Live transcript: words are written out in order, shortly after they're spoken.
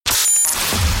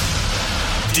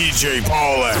DJ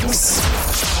Paul X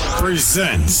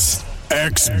presents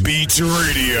X Beats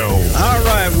Radio. All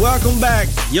right, welcome back.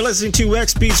 You're listening to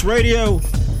X Beats Radio,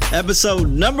 episode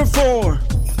number 4.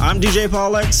 I'm DJ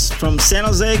Paul X from San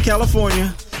Jose,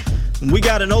 California. We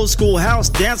got an old school house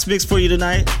dance mix for you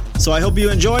tonight, so I hope you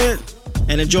enjoy it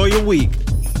and enjoy your week.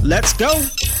 Let's go.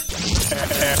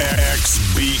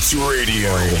 X Beats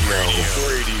Radio.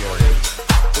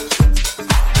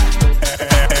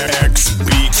 X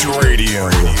Beats Radio.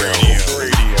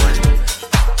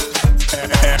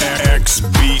 X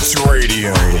Beats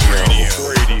Radio.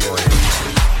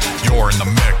 You're in the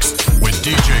mix with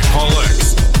DJ Paul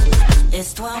X.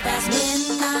 It's 12 past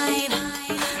midnight.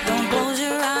 Don't close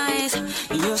your eyes.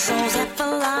 Your soul's up for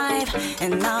life,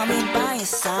 and I'll be by your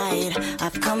side.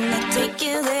 I've come to take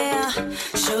you there,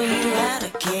 show you how to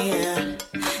care.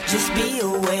 Just be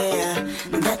aware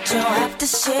that you'll have to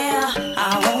share.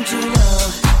 I want your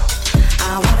love,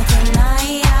 I want it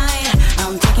tonight.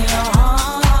 I'm taking your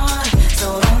heart,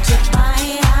 so don't you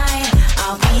fight.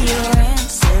 I'll be your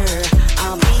answer,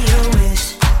 I'll be your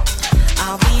wish,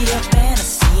 I'll be your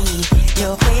fantasy,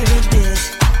 your favorite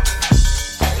dish.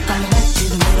 From the back to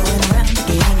the middle and around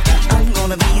again, I'm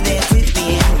gonna be there to the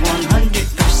end,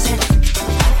 100%.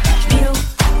 Feel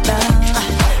love.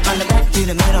 From the back to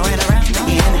the middle and around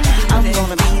again, I'm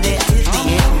gonna be there to the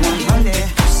end,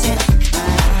 100%.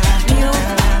 Feel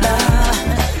love.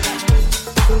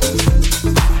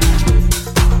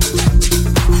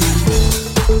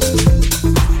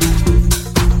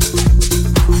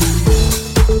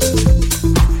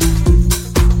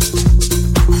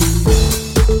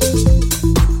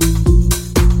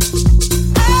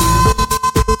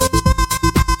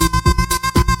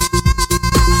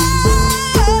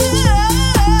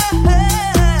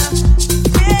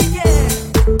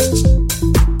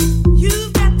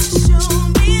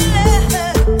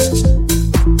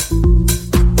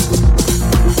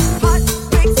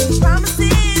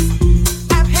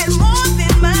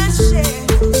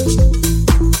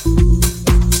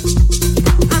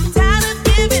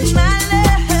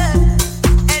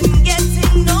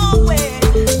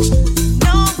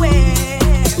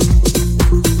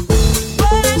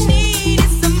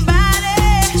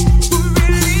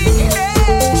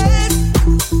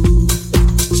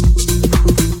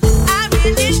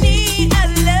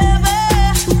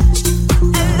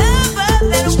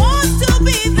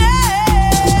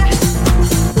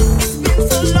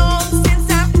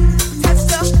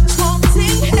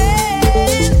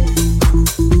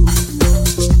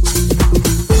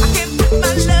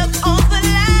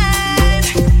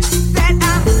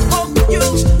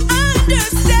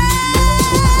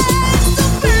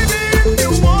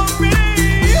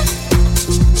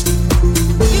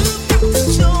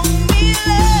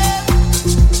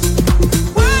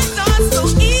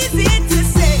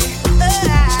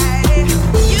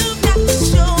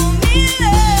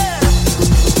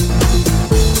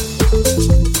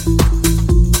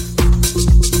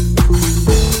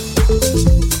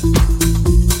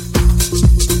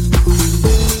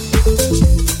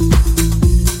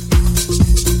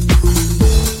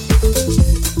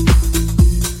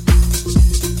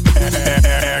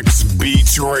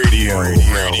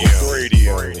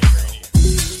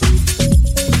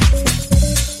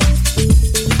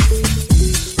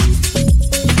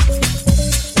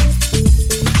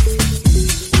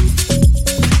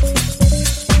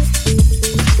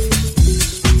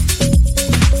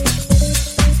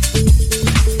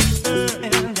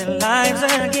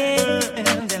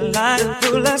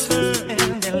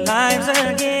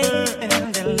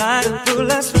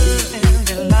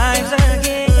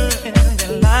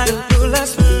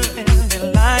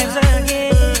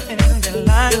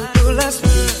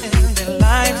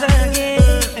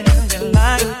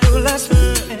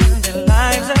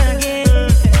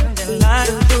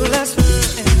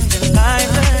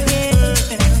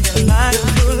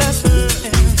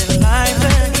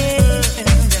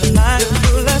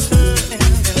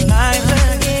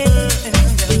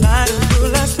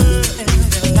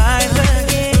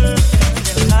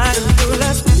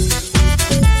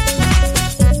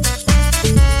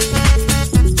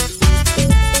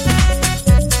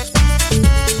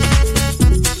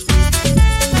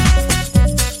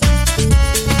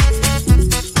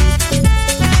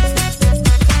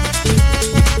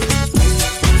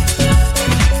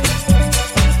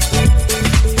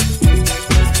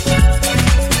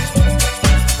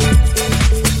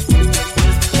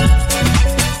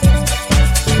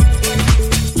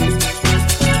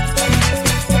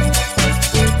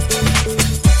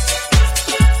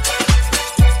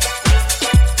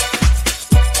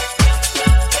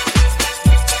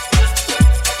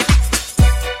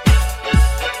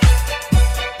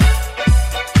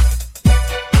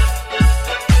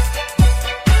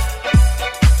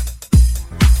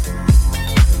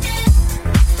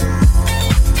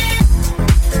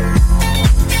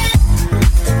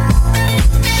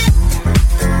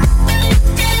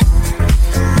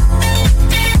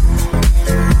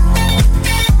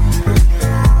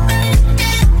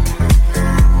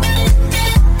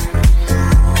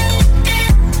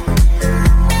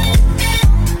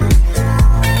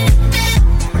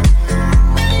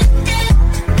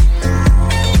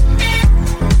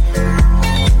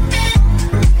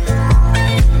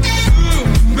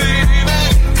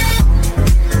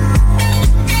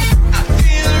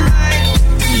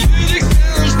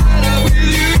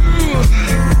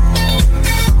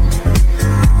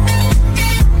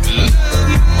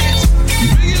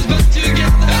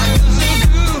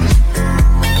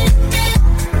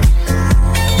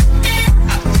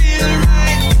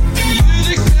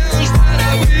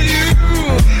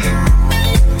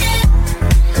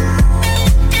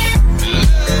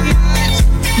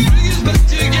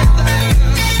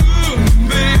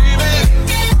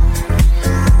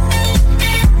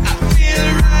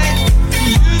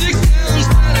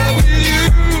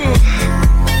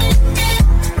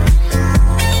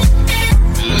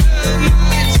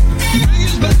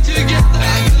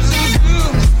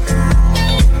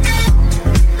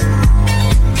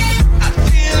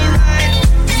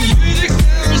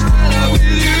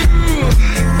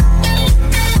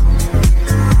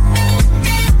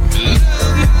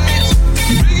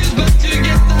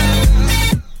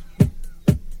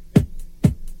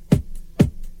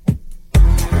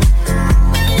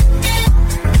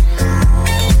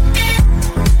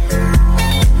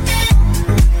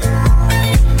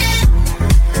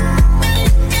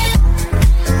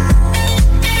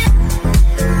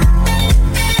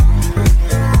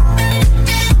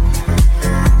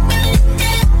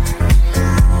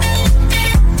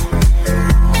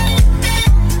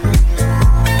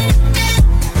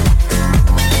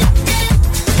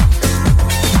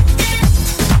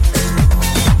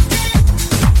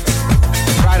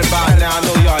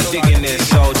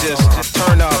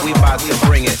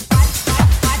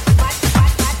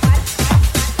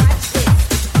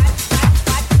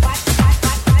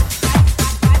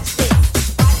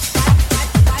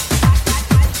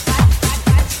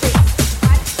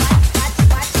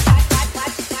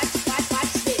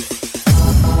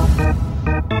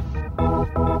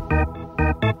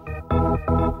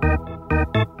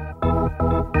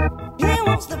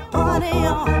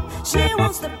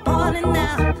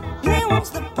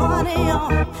 the party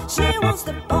on. She wants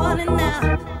the party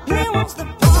now. He wants the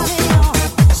party on.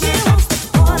 She wants the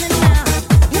party now.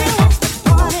 He wants the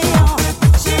party on.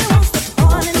 She wants the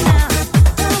party now.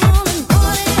 Come on and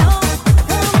party on.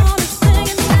 Come on and sing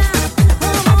it now.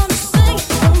 Come on and sing it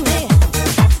for me.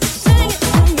 Sing it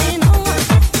for me, no one.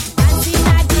 Party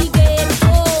in the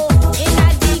ghetto, in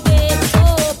the ghetto,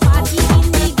 party in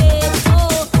the ghetto,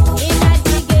 in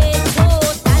the ghetto,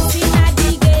 dance in the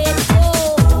ghetto,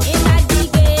 in the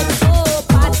ghetto,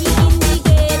 party in the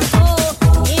ghetto,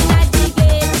 in the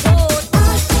ghetto.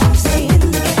 Say in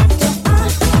the ghetto,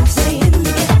 say in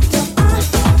the ghetto,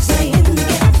 say in the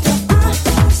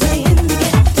ghetto, say in the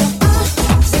ghetto,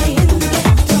 say in the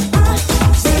ghetto,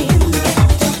 say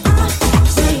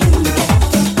in the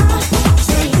ghetto,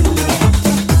 say in the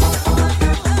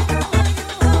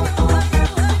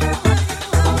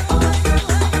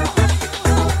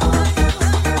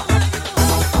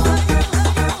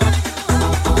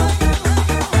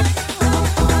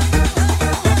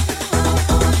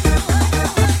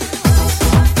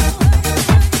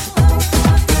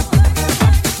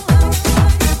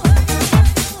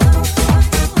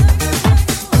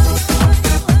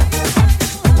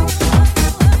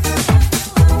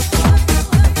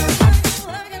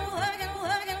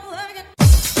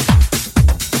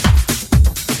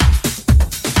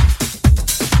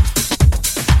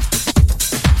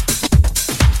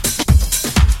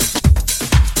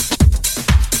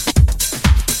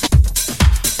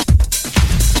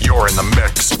You're in the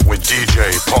mix with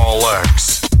DJ Paul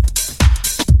X.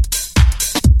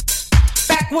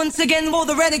 Back once again for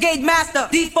the renegade master.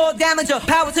 D4 damager,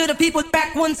 power to the people.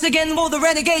 Back once again for the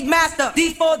renegade master.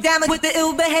 D4 damage with the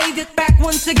ill behavior. Back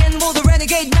once again for the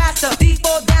renegade master.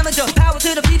 D4 damager, power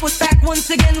to the people. Back once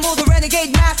again for the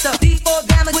renegade master. D4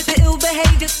 damage with the ill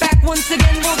behavior. Back once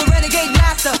again for the renegade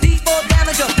master. D4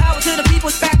 damager, power to the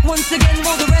people. Back once again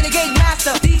for the renegade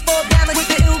master. D4 damage with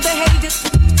the ill behavior.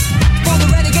 For the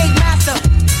renegade master.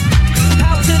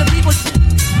 Power to the people.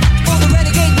 For the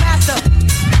renegade master.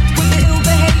 With the ill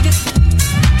behavior.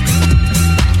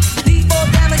 D4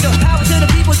 damage, power to the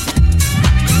people.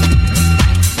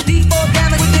 D4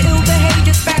 damage with the ill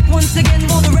behavior. Back once again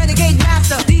for the renegade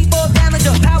master. D4 damage,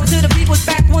 power to the people.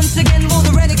 Back once again for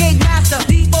the renegade master.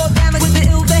 D4 damage with the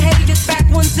ill behavior. Back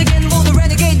once again for the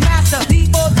renegade master.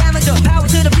 D4 damage, power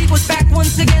to the people. Back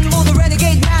once again for the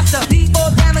renegade master.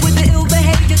 D4 damage with the ill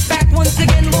behavior. Back once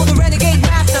again for the renegade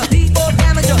master. D4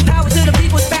 damage, power to the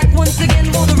people. Back once again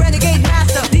for the renegade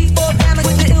master. D4 damage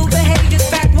with the ill behavior.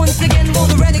 Back once again for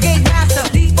the renegade master.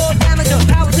 D4 damage,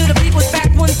 power to the people.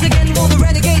 Back once again for the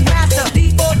renegade master.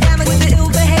 D4 damage with the ill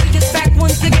behavior. Back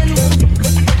once again.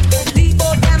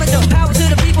 D4 damage, power to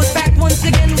the people. Back once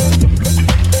again.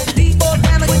 D4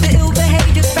 damage with the ill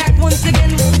behavior. Back once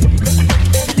again.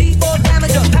 D4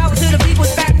 damage, power to the people.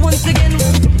 Back once again.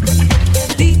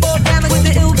 D4 damage with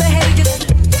the ill behavior.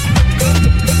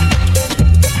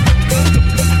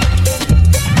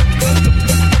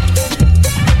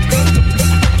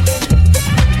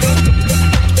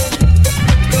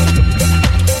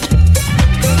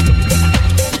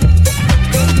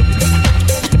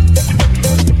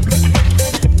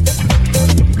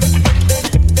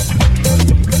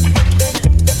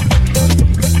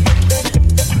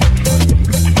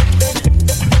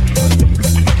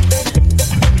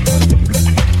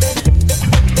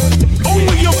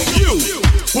 Only a few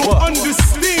will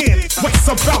understand what's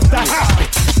about to happen.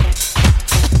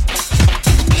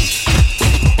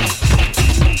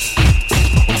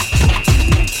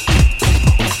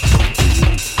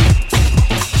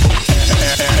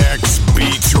 X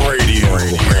Beats Radio.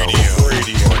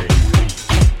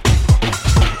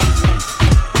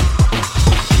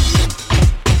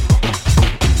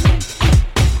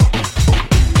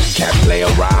 Can't play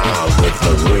around with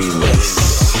the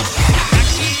remix.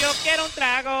 Aquí yo quiero un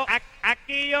trago,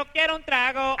 aquí yo quiero un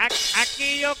trago,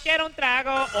 aquí yo quiero un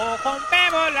trago, o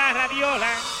rompemos la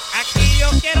radiola. Aquí yo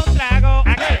quiero un trago,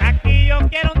 aquí yo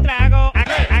quiero un trago,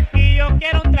 aquí yo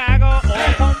quiero un trago, o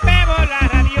rompemos la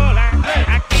radiola.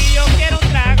 Aquí yo quiero un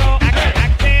trago, I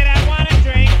said I wanna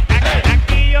drink.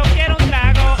 Aquí yo quiero un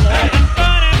trago, I'm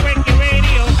gonna break your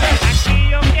radio. Aquí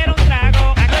yo quiero un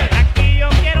trago, aquí yo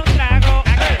quiero un trago,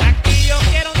 aquí yo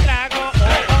quiero un trago,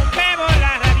 o rompemos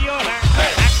la radiola.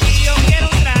 Aquí yo quiero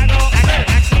un trago,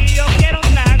 aquí yo quiero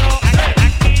un trago,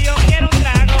 aquí yo quiero un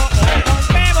trago, o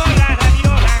rompemos la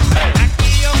radiola.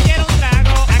 Aquí yo quiero un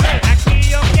trago, aquí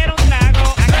yo quiero un trago,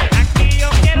 aquí yo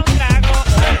quiero un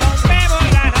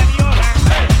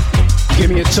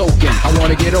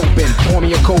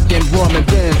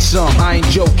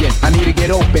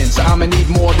wide open, so I'ma need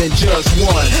more than just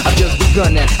one. I've just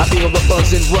begun and I feel the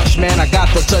buzz and rush, man. I got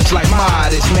the touch like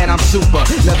Midas, man. I'm super,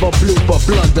 never blooper,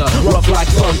 blunder, rough like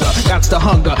thunder. Got the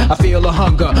hunger, I feel a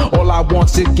hunger. All I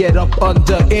want's to get up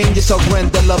under in your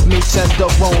surrender. Love me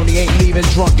tenderoni, ain't leaving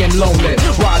drunk and lonely.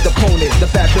 Ride the pony, the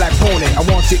fat black pony. I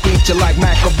want to eat you like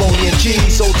macaroni and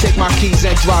cheese, so take my keys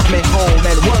and drive me home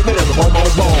and work me to the bone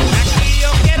bone. Aquí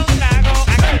yo quiero un trago,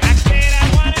 I said I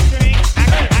want a drink.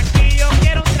 Aquí yo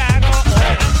quiero un trago,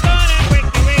 I'm gonna break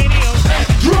the radio.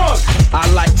 Drunk! I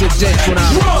like to dance when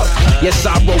I'm drunk. Yes,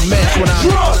 I romance when I'm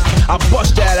drunk. I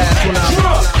bust that ass when I'm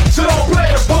drunk. So don't play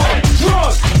the ball.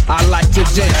 Drunk! I like to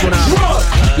dance when I'm drunk.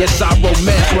 Yes, I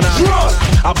romance when I'm drunk.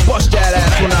 I bust that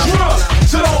ass when I'm drunk.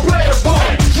 So don't play the ball.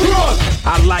 Drunk!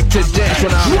 I like to dance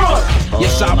when I'm drunk.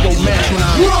 Yes, I romance when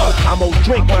I'm drunk. I'm gonna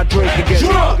drink my drink again.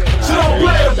 Drunk! So don't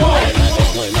play the ball.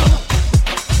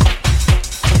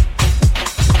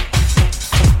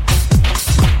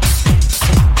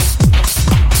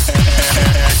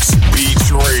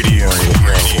 Radio.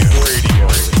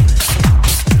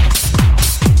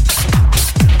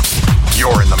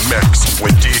 You're in the mix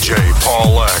with DJ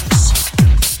Paul X.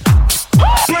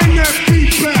 Bring that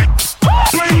beat back.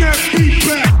 Bring that beat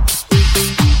back.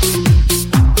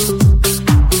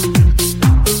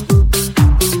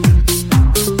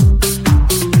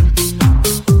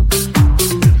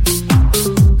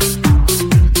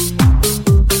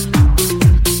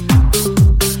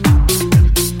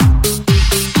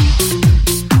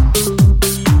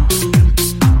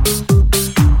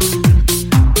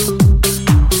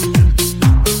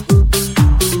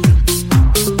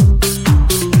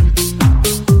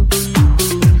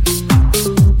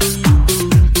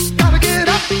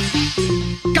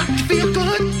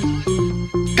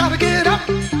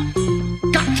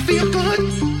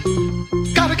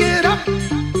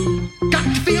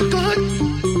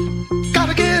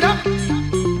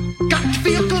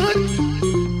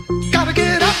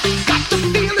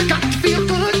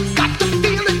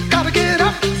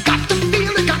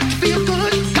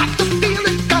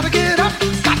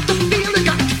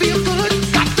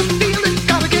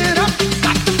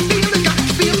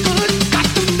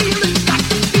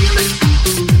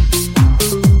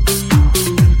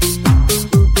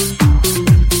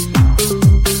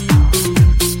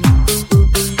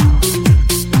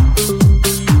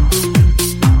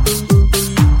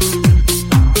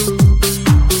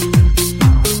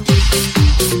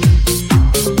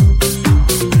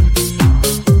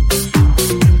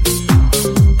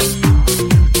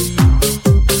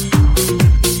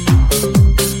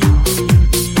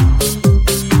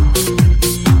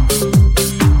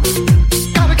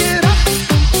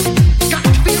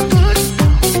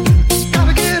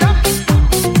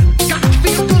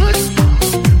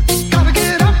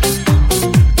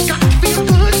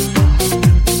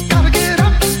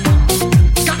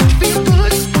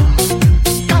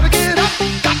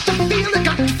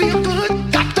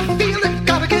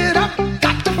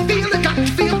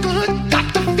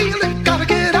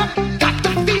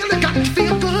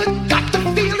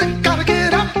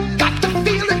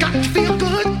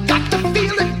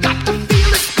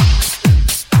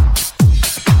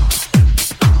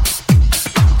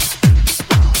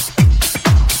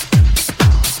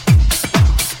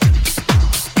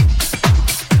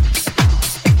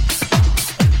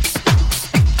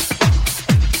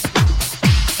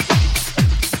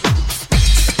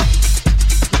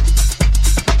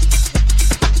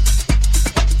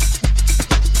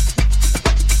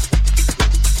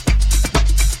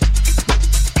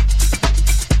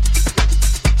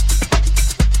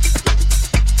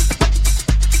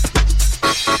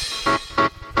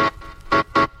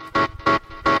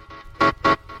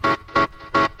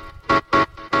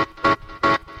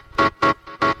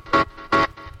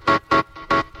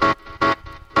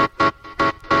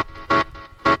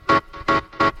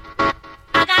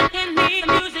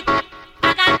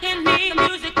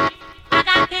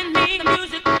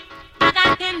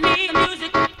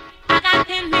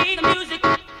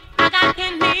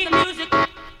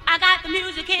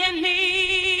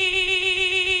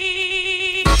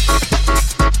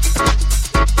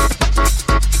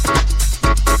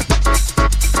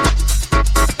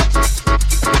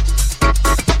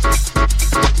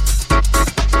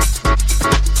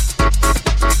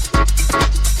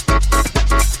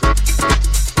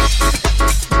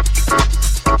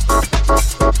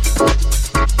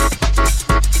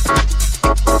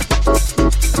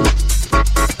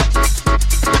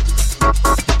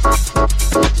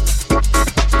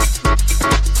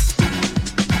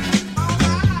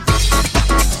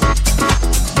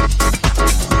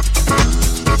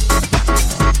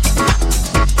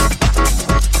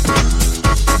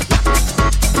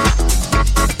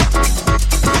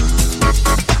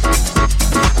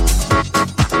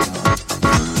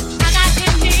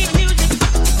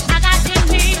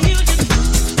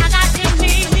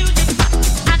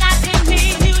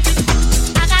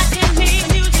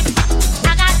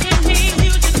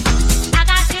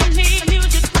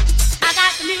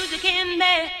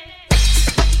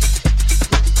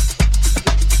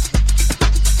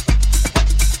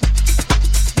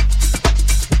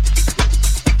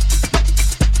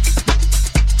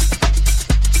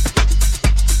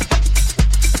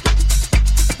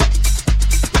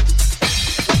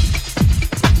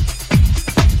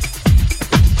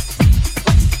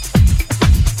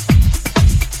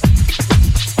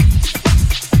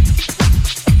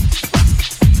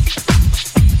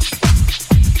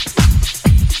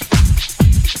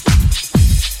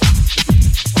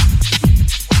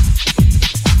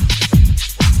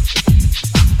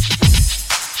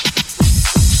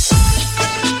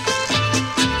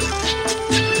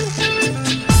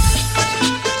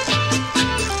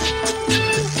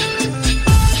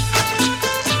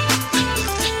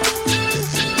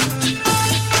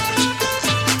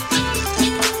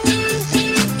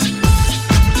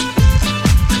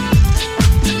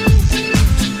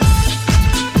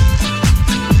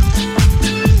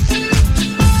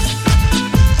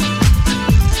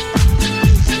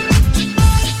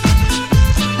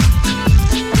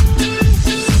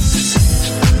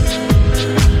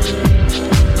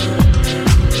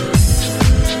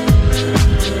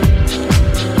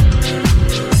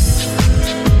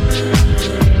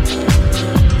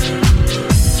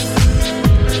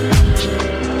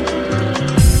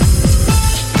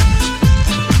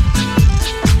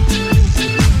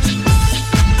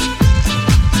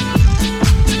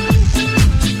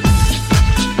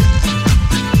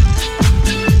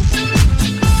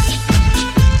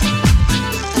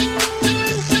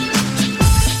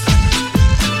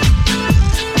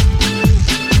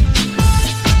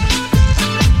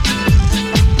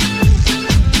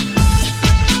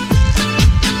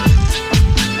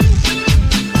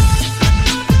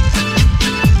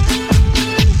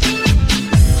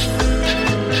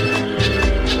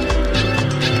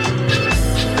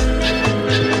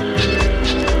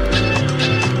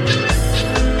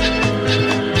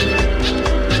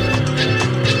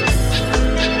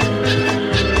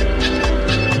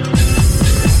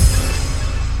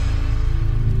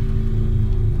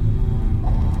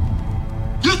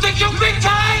 you big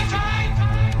time?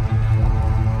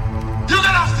 You're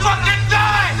gonna fucking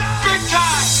die big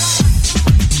time!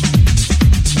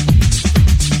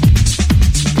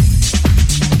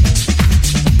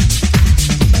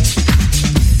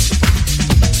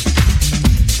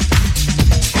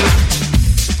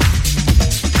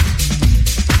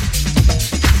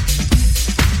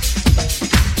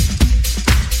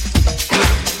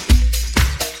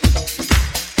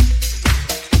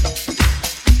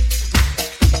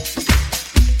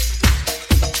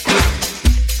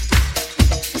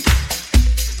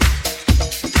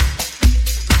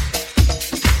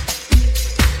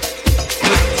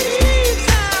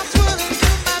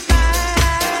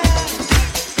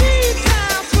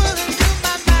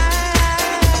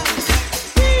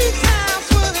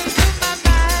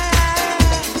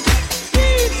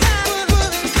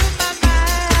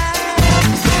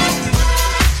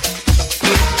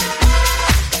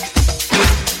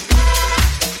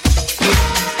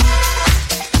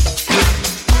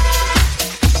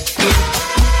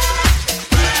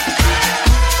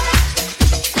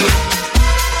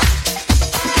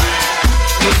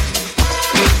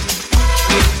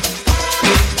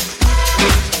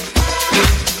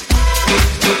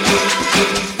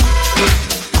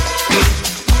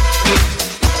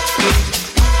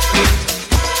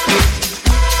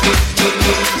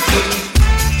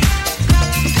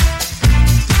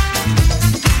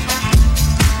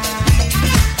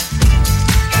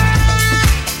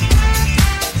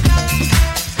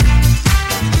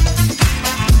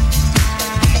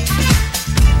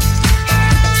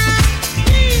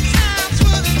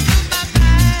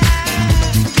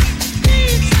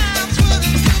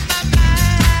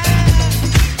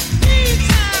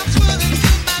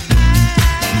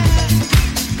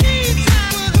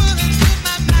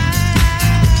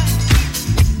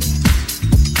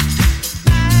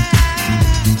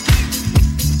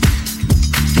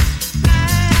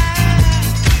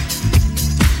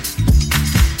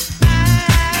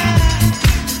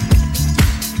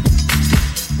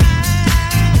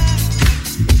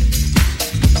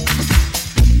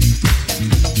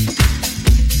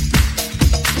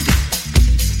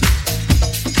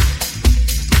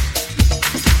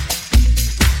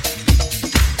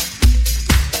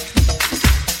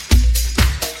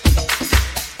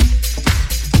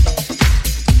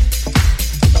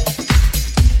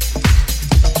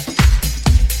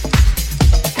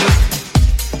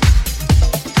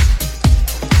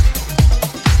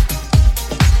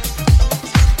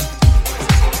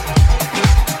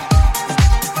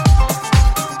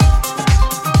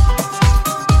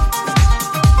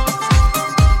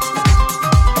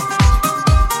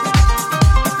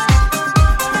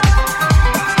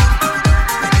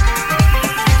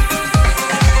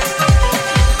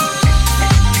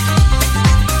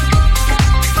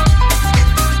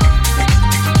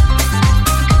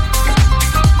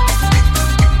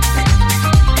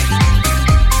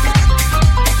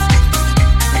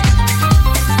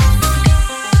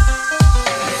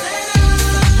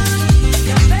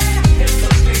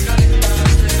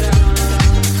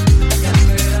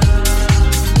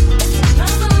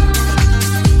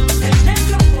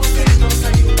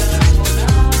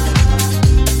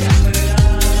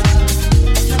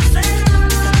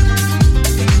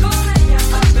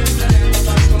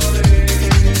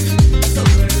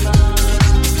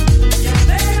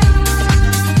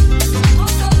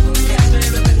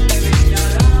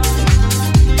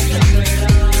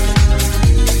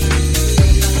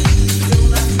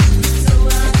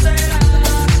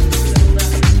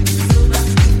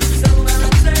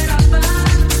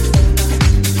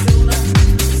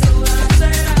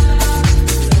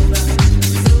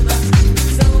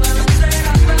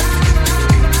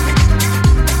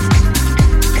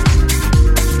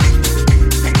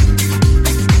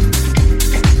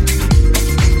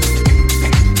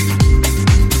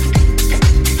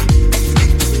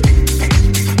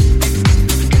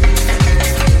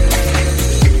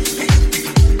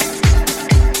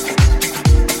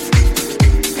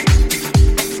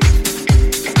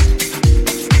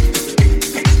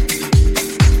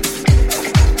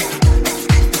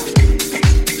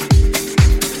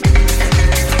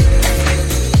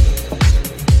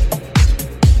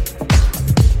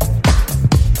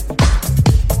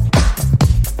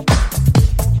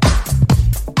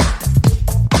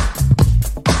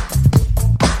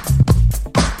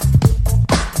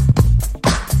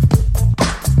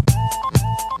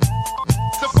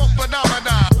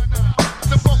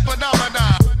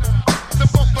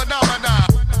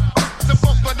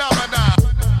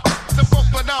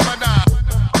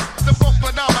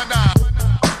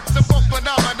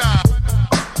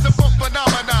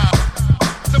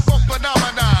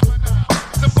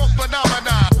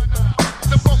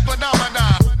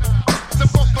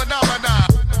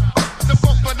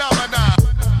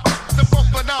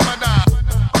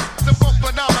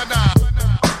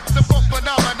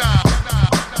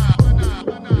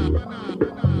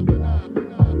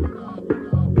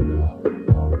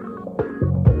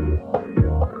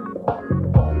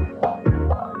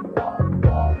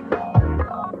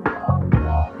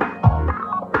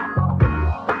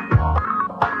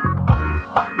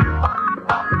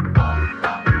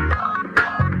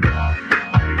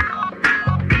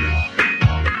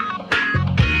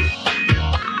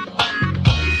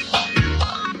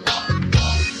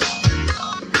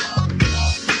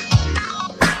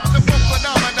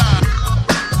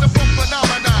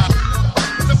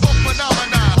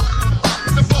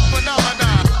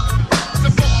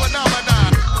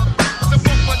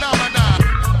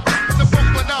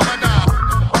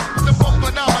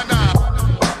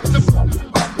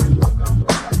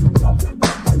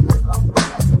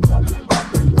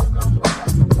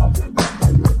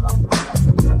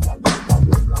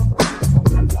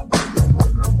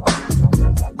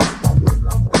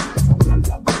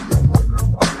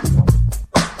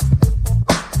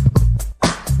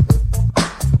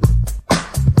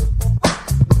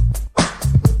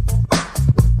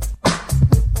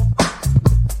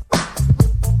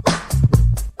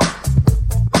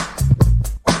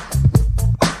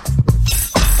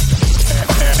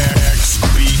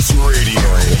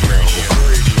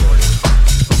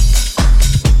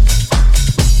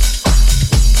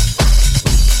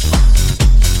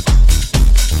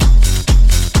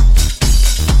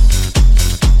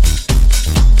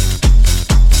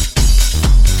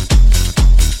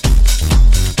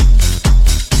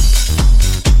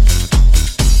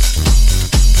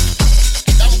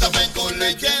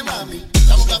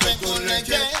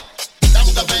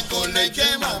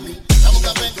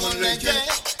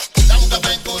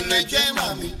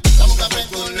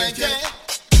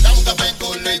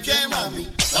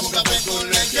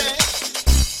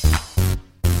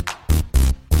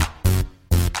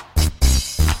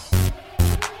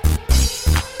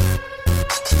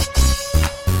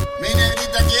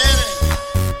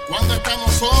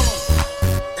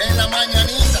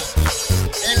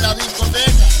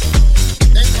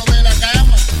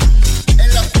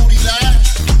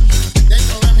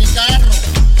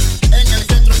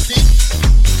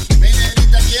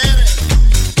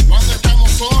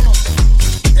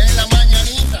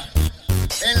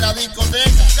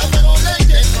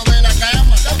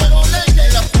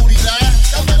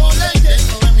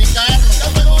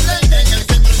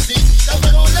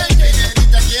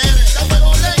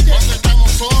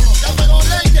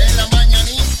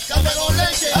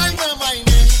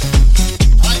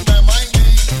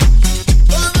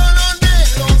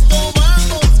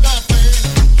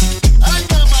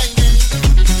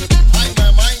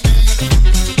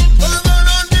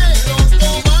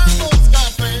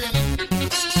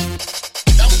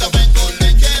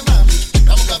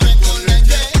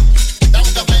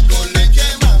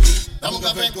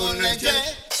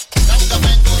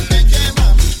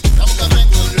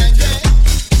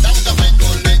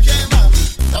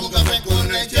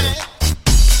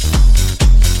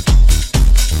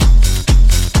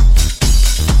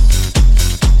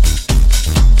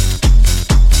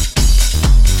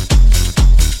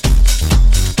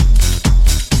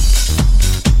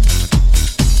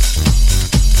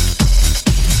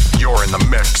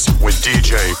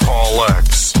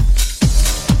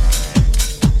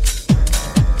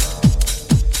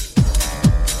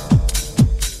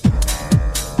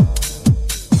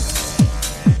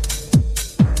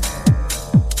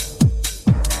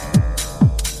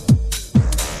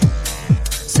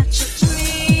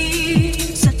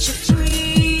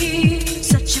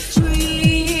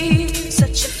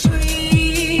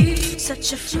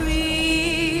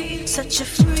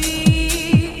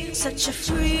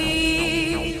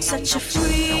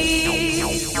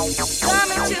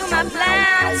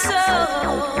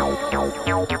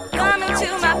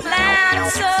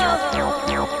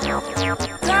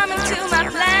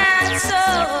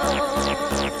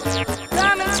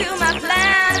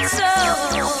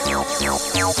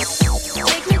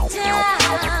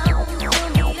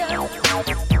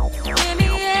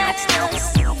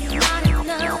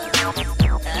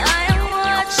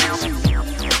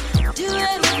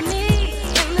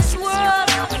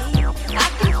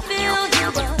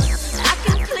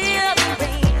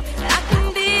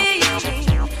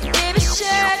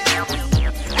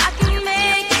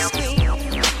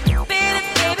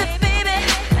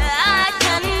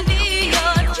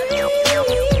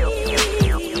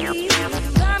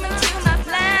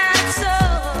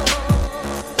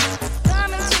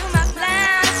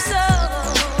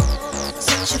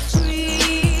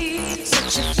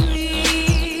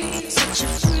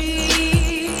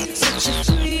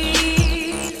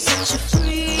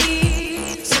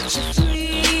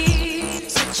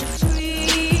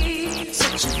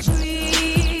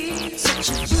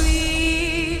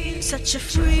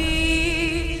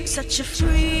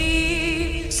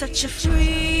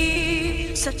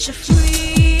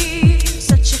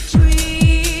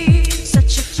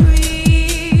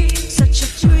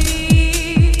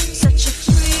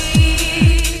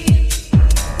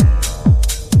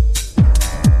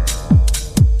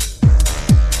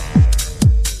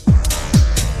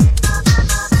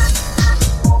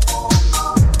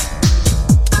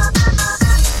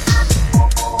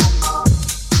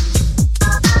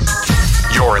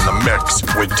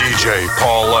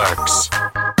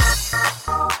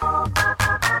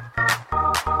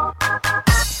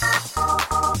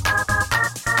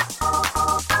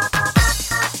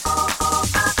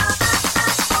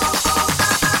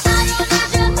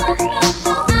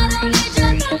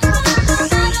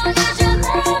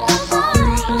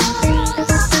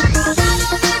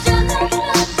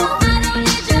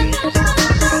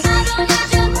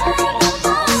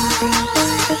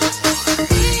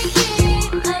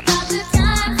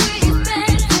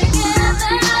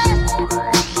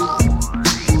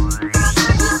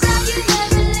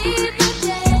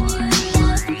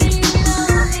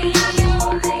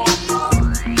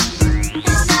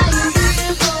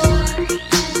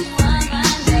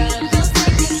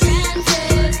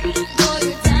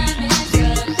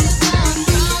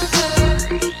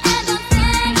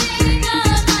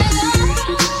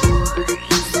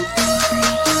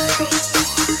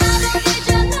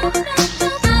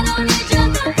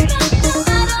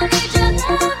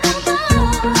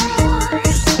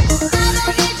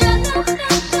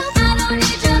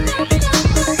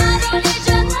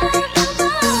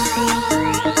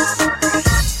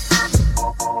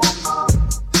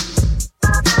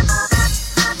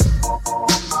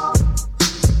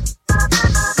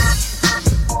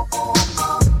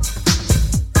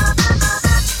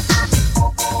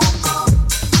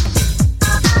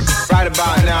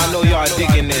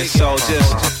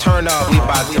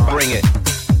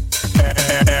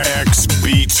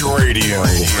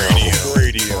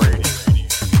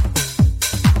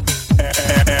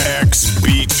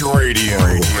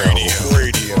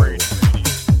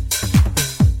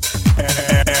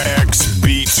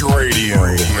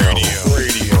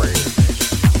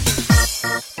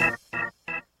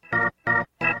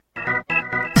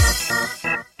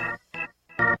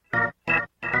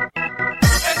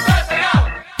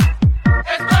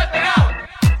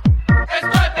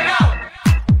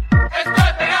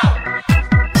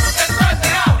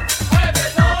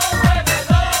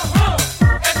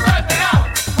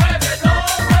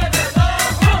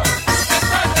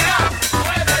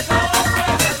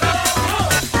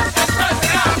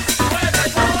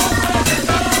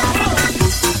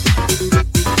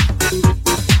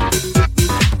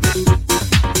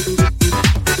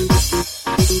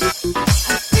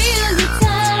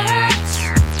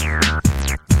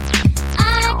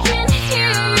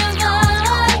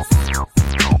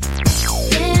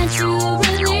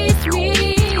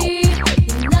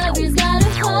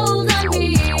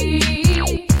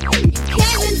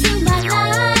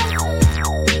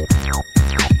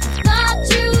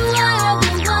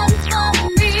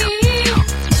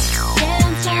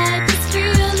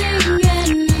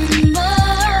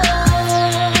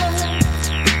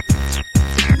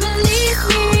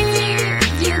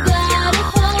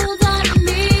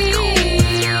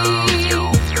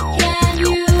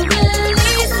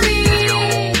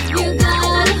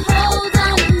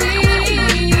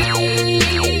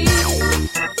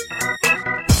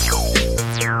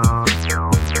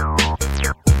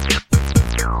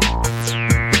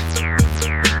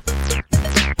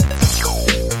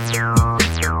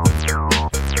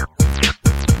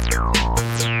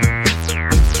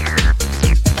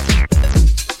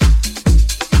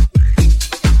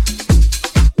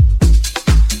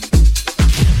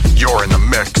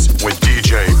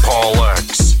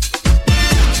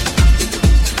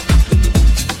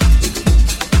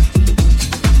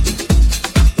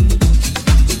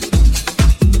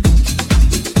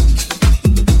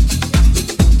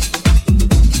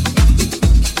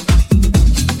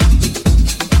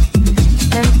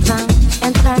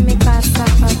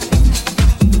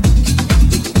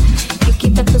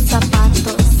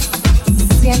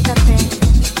 Siéntate.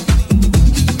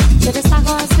 ¿Quieres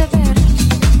algo a beber?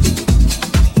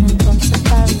 Entonces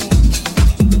dale.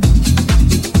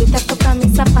 Quita tu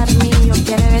camisa para mí, yo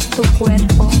quiero ver tu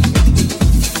cuerpo.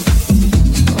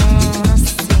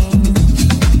 Así.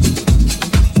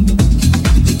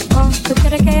 Oh, ¿tú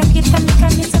quieres que yo quite mi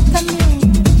camisa también?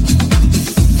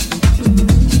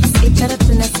 Sí, pero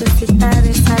tú necesitas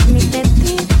besar mis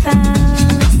tetitas.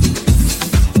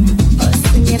 Oh,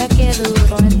 sí, mira qué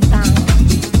duro están.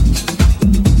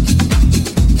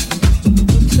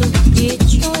 Y tu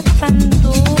bicho es tan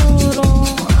duro.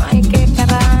 Ay, qué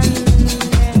grande.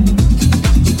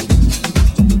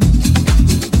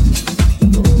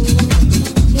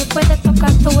 Y puedes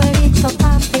tocar tu huevito,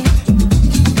 papi.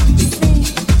 Sí.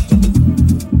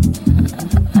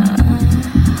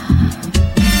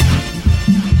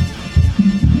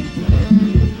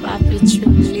 Papi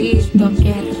chulito,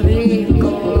 qué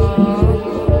rico.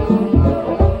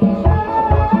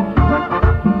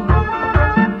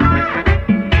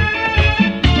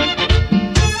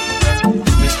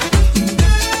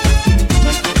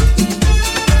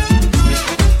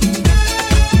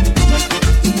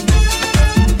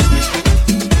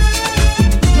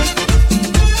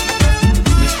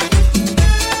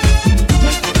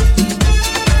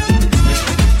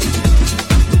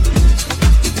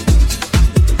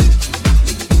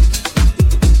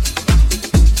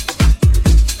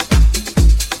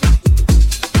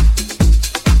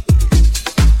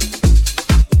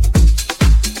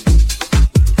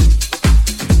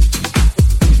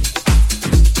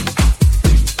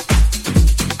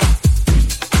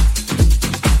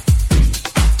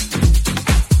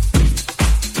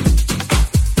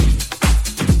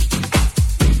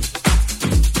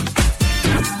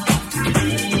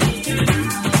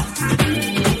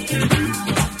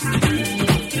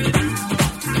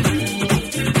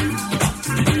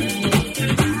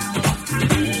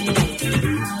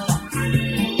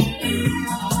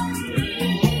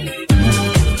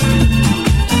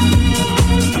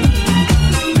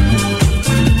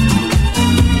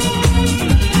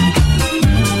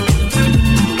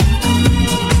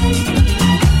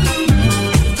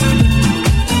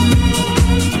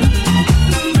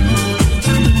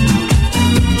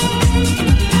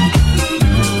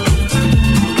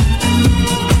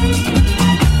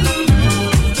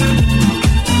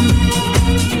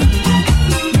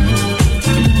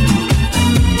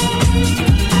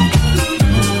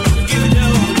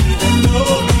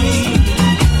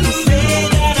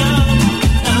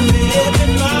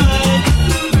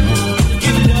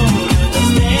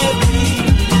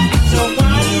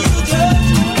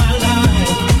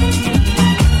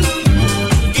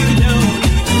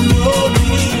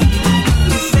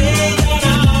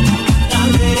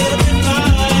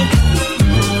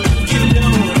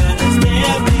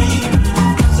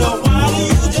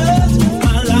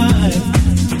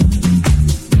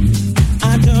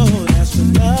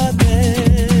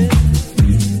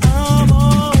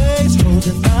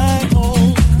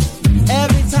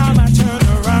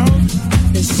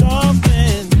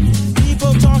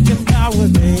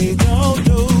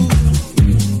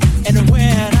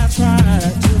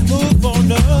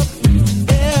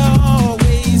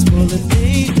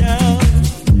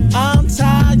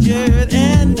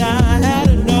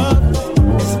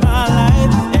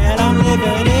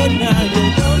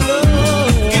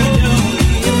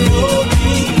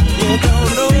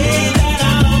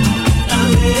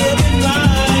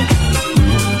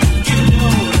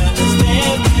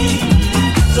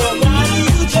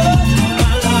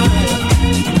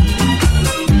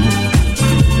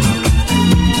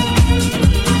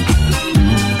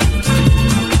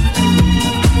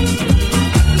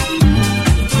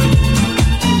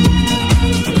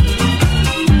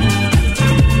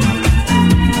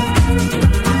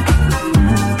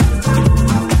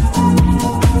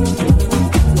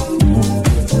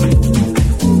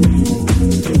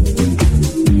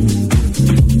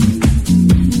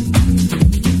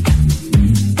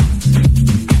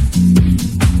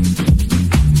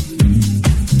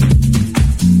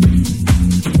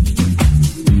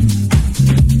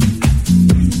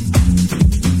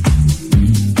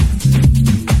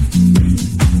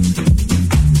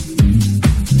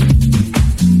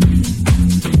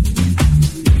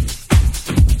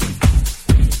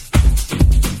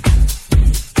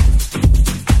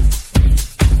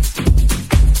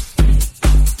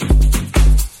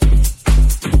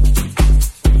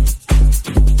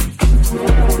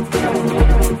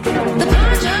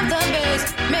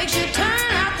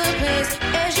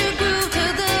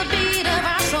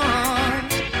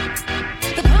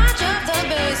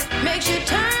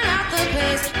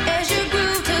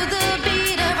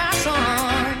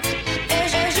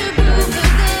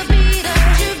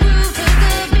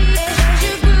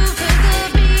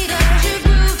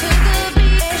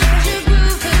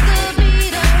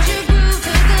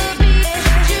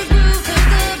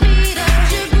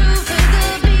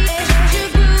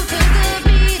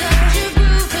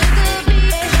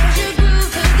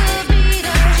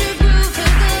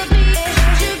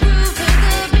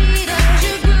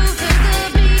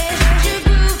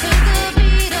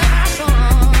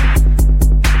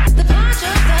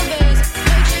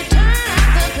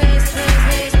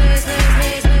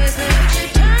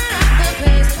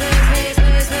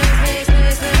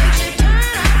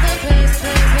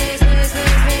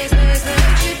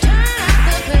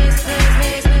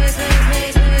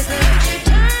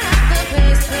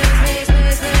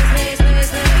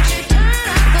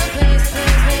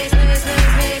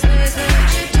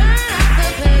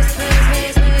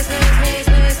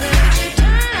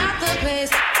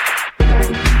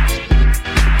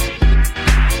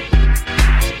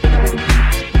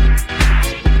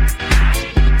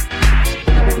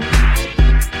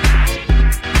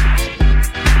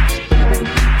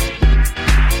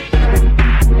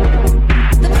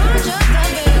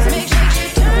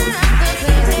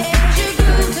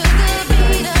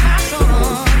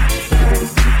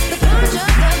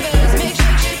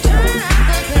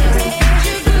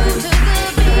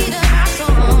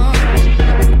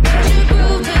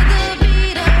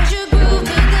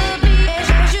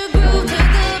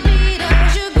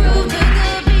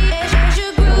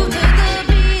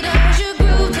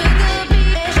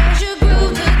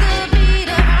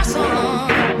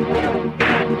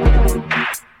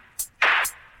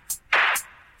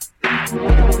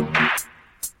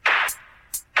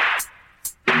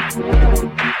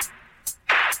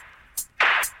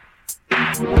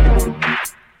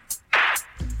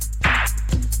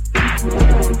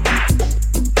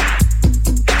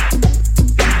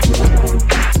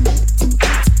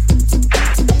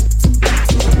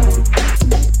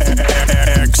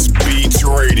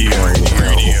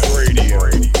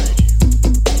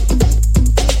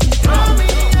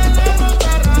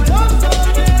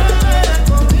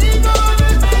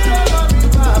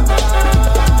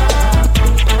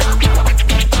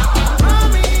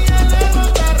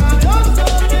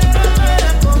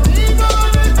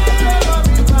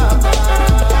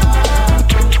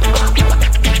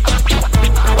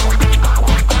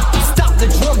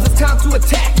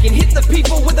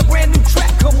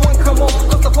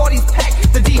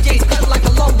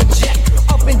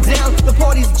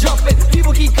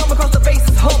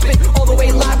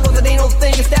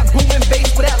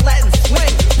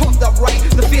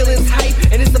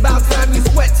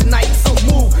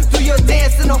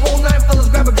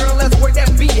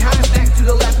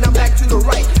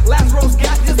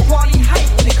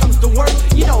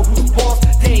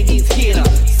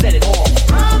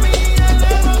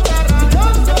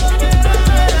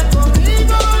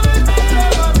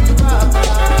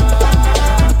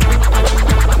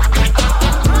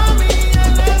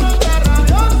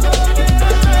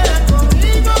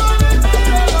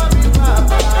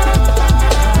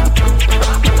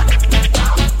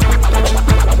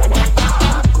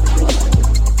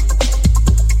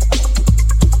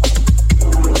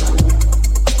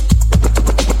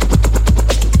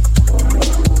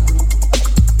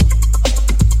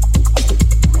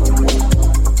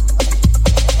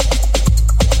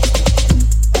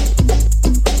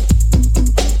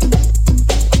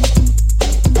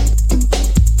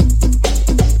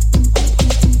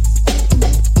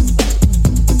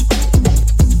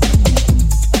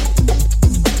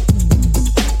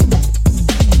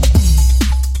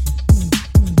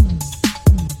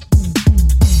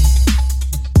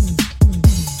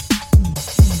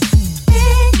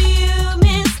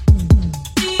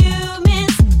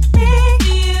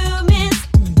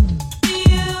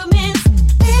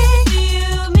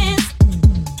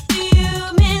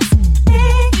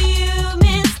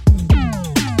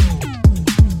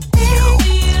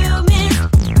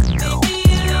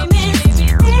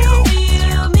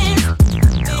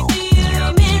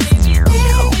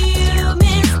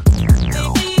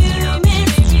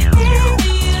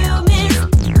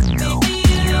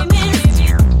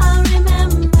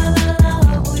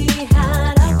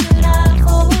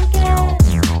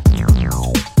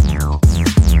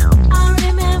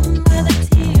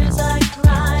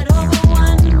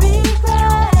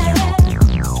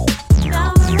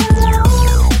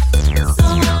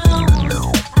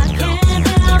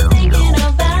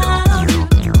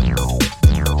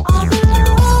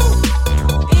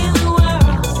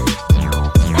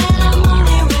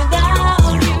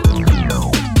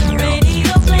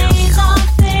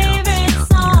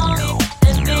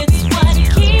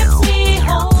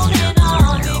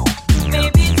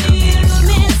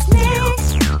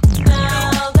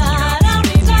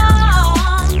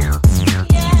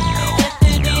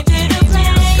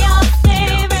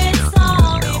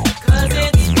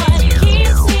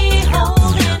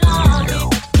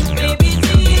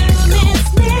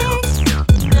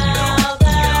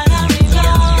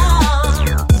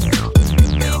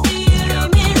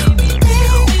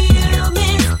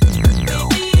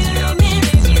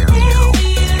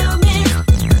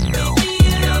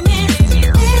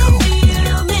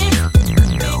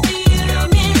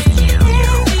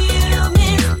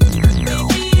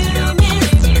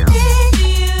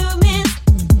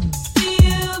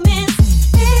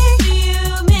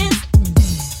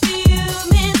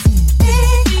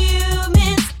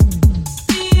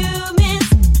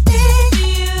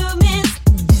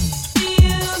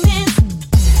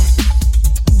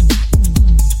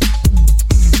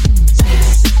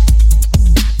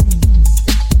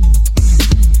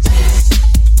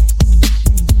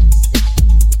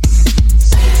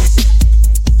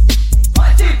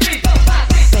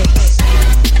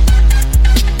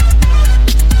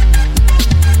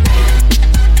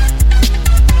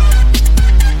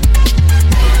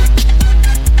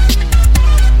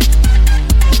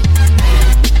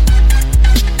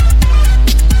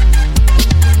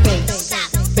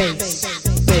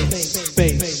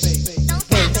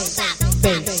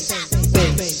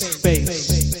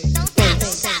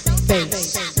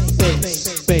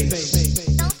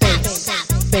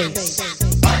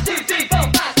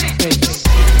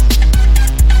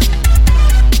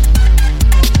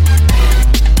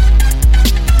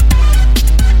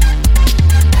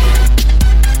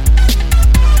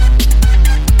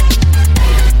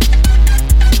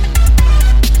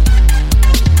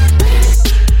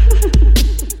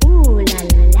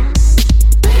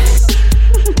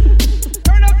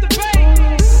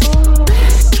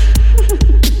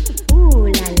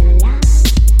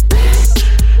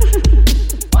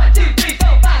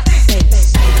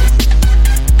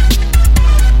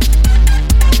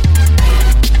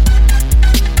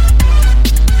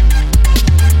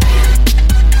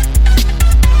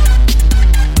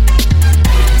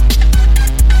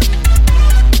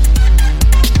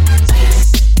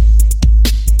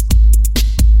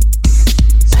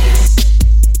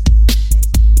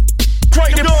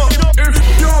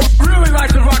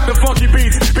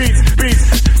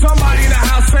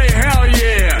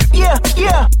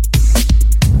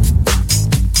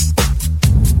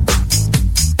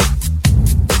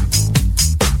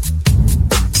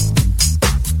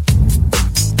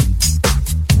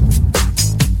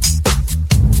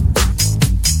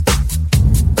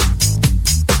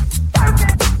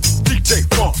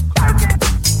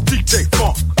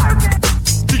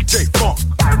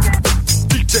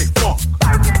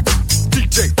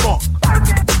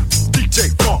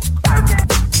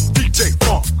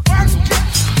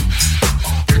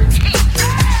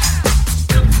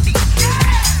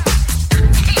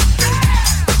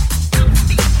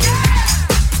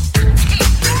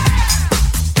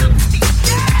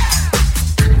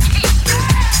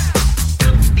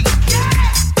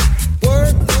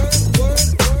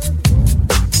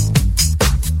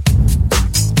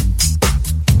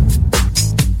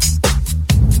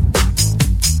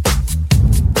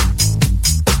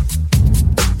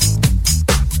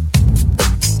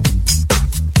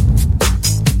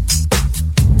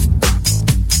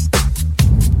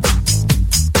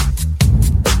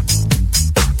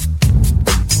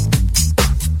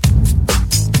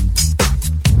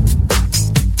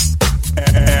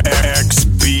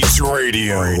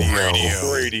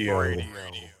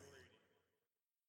 Radio.